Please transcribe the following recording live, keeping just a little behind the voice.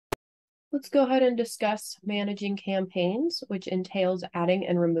Let's go ahead and discuss managing campaigns, which entails adding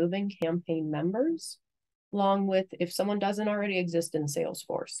and removing campaign members, along with, if someone doesn't already exist in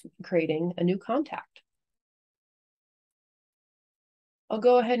Salesforce, creating a new contact. I'll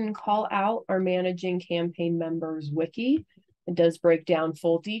go ahead and call out our Managing Campaign Members wiki. It does break down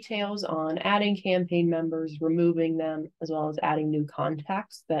full details on adding campaign members, removing them, as well as adding new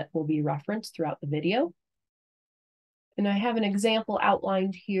contacts that will be referenced throughout the video. And I have an example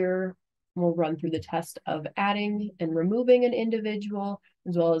outlined here. We'll run through the test of adding and removing an individual,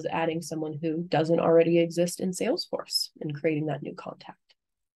 as well as adding someone who doesn't already exist in Salesforce and creating that new contact.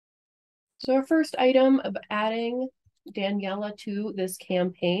 So our first item of adding Daniela to this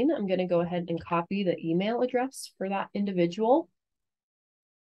campaign, I'm going to go ahead and copy the email address for that individual.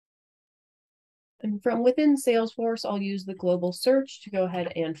 And from within Salesforce, I'll use the global search to go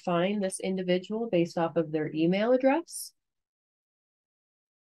ahead and find this individual based off of their email address.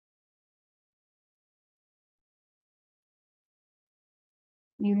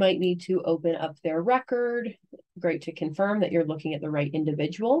 You might need to open up their record. Great to confirm that you're looking at the right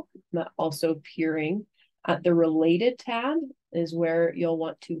individual. Also appearing at the related tab is where you'll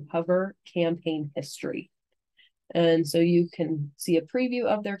want to hover campaign history. And so you can see a preview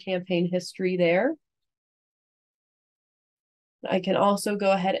of their campaign history there. I can also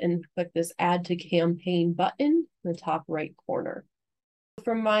go ahead and click this add to campaign button in the top right corner.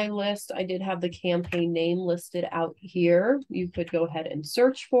 From my list, I did have the campaign name listed out here. You could go ahead and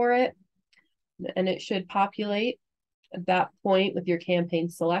search for it, and it should populate at that point with your campaign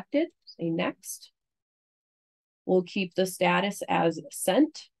selected. Say next. We'll keep the status as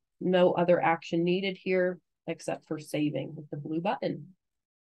sent. No other action needed here except for saving with the blue button.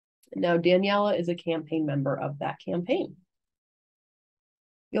 Now, Daniela is a campaign member of that campaign.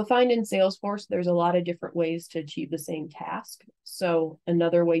 You'll find in Salesforce, there's a lot of different ways to achieve the same task. So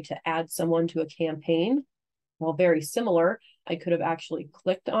another way to add someone to a campaign, well, very similar, I could have actually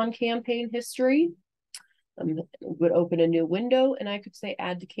clicked on campaign history, would open a new window, and I could say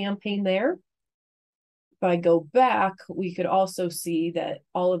add to campaign there. If I go back, we could also see that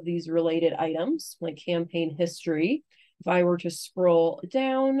all of these related items, like campaign history, if I were to scroll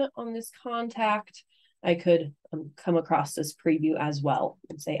down on this contact, I could come across this preview as well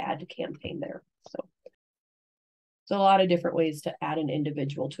and say add to campaign there. So a lot of different ways to add an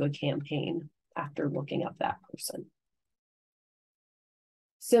individual to a campaign after looking up that person.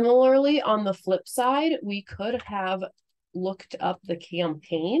 Similarly, on the flip side, we could have looked up the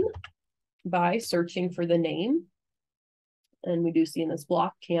campaign by searching for the name. And we do see in this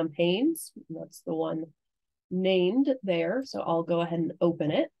block campaigns, that's the one named there. So I'll go ahead and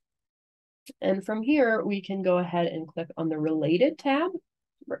open it. And from here, we can go ahead and click on the related tab.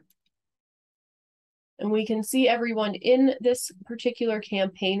 And we can see everyone in this particular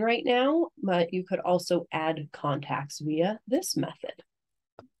campaign right now, but you could also add contacts via this method.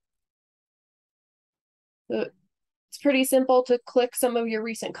 So it's pretty simple to click some of your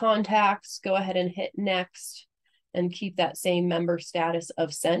recent contacts, go ahead and hit next, and keep that same member status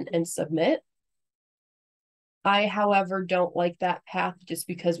of sent and submit. I, however, don't like that path just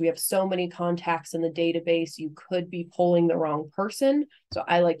because we have so many contacts in the database. You could be pulling the wrong person. So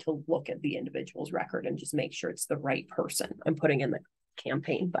I like to look at the individual's record and just make sure it's the right person I'm putting in the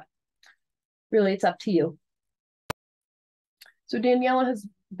campaign, but really it's up to you. So Daniela has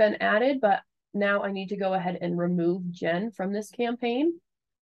been added, but now I need to go ahead and remove Jen from this campaign.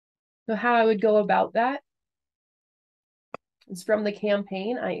 So how I would go about that is from the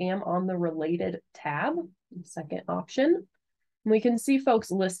campaign, I am on the related tab. Second option. We can see folks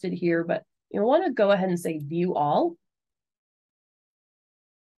listed here, but you want to go ahead and say view all.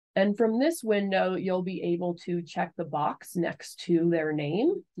 And from this window, you'll be able to check the box next to their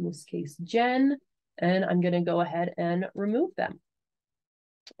name, in this case, Jen, and I'm going to go ahead and remove them.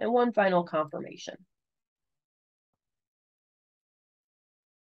 And one final confirmation.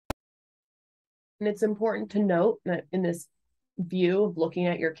 And it's important to note that in this view of looking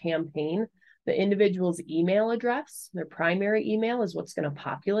at your campaign, the individual's email address, their primary email, is what's going to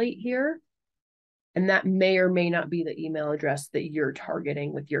populate here. And that may or may not be the email address that you're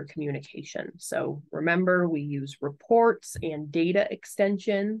targeting with your communication. So remember, we use reports and data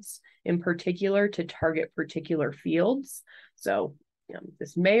extensions in particular to target particular fields. So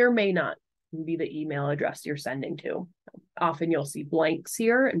this may or may not be the email address you're sending to. Often you'll see blanks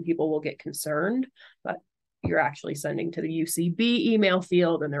here and people will get concerned, but you're actually sending to the UCB email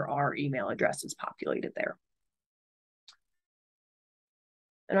field and there are email addresses populated there.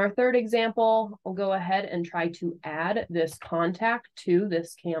 In our third example, we'll go ahead and try to add this contact to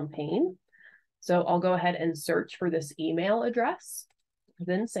this campaign. So I'll go ahead and search for this email address.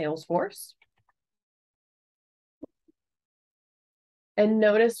 within Salesforce. And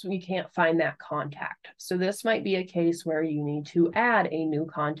notice we can't find that contact. So this might be a case where you need to add a new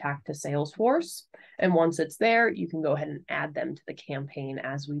contact to Salesforce. And once it's there, you can go ahead and add them to the campaign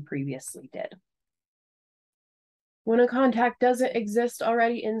as we previously did. When a contact doesn't exist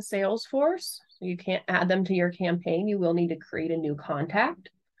already in Salesforce, so you can't add them to your campaign, you will need to create a new contact.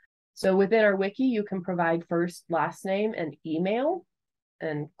 So within our wiki, you can provide first, last name, and email,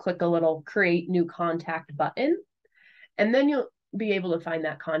 and click a little create new contact button. And then you'll be able to find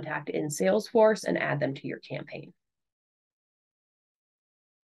that contact in Salesforce and add them to your campaign.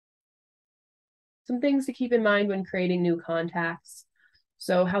 Some things to keep in mind when creating new contacts.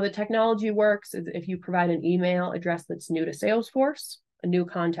 So how the technology works is if you provide an email address that's new to Salesforce, a new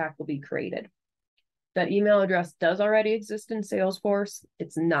contact will be created. That email address does already exist in Salesforce,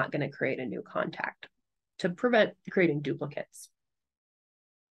 it's not going to create a new contact to prevent creating duplicates.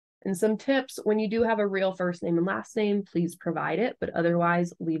 And some tips, when you do have a real first name and last name, please provide it, but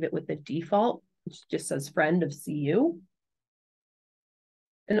otherwise leave it with the default, which just says friend of CU.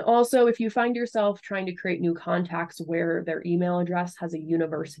 And also, if you find yourself trying to create new contacts where their email address has a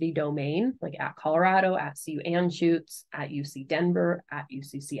university domain, like at Colorado, at CU Anschutz, at UC Denver, at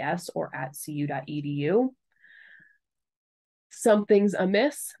UCCS, or at cu.edu, something's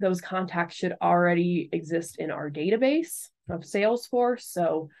amiss. Those contacts should already exist in our database of Salesforce,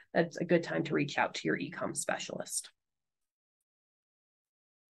 so that's a good time to reach out to your e-com specialist.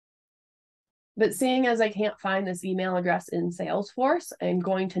 But seeing as I can't find this email address in Salesforce, I'm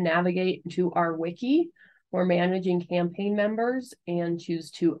going to navigate to our wiki for managing campaign members and choose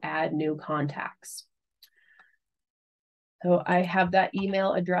to add new contacts. So I have that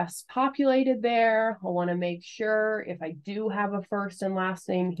email address populated there. I want to make sure if I do have a first and last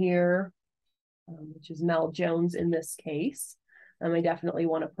name here, which is Mel Jones in this case, I definitely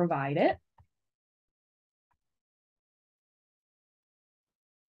want to provide it.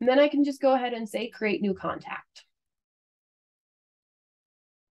 And then I can just go ahead and say create new contact.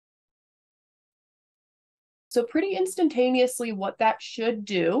 So pretty instantaneously, what that should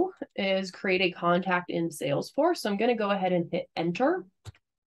do is create a contact in Salesforce. So I'm going to go ahead and hit enter.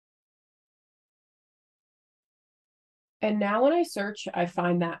 And now when I search, I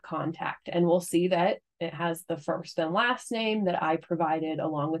find that contact, and we'll see that it has the first and last name that I provided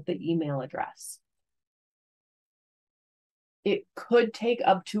along with the email address. It could take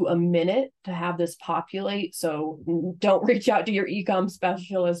up to a minute to have this populate, so don't reach out to your e-com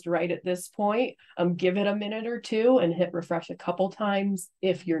specialist right at this point. Give it a minute or two and hit refresh a couple times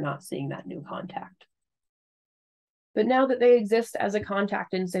if you're not seeing that new contact. But now that they exist as a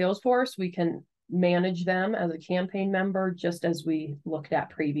contact in Salesforce, we can manage them as a campaign member just as we looked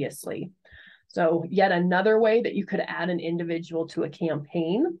at previously. So yet another way that you could add an individual to a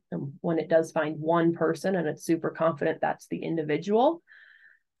campaign, when it does find one person and it's super confident that's the individual,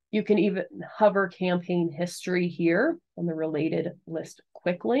 you can even hover campaign history here on the related list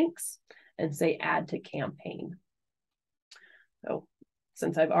quick links and say add to campaign. So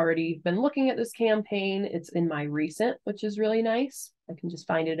since I've already been looking at this campaign, it's in my recent, which is really nice. I can just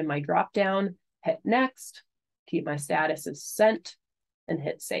find it in my drop down, hit next, keep my status as sent, and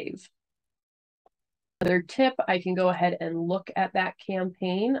hit save. Another tip, I can go ahead and look at that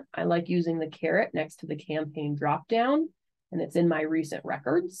campaign. I like using the caret next to the campaign dropdown, and it's in my recent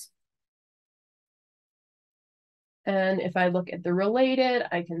records. And if I look at the related,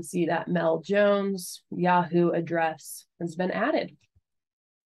 I can see that Mel Jones Yahoo address has been added.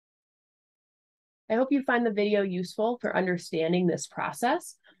 I hope you find the video useful for understanding this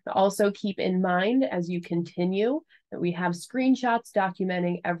process. But also keep in mind as you continue that we have screenshots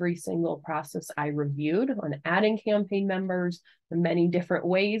documenting every single process I reviewed on adding campaign members, the many different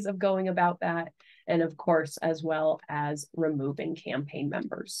ways of going about that, and of course, as well as removing campaign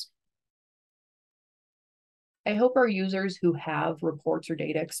members. I hope our users who have reports or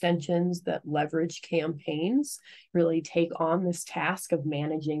data extensions that leverage campaigns really take on this task of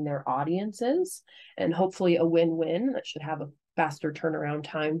managing their audiences, and hopefully a win-win that should have a faster turnaround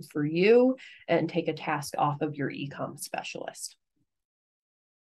time for you and take a task off of your e-com specialist.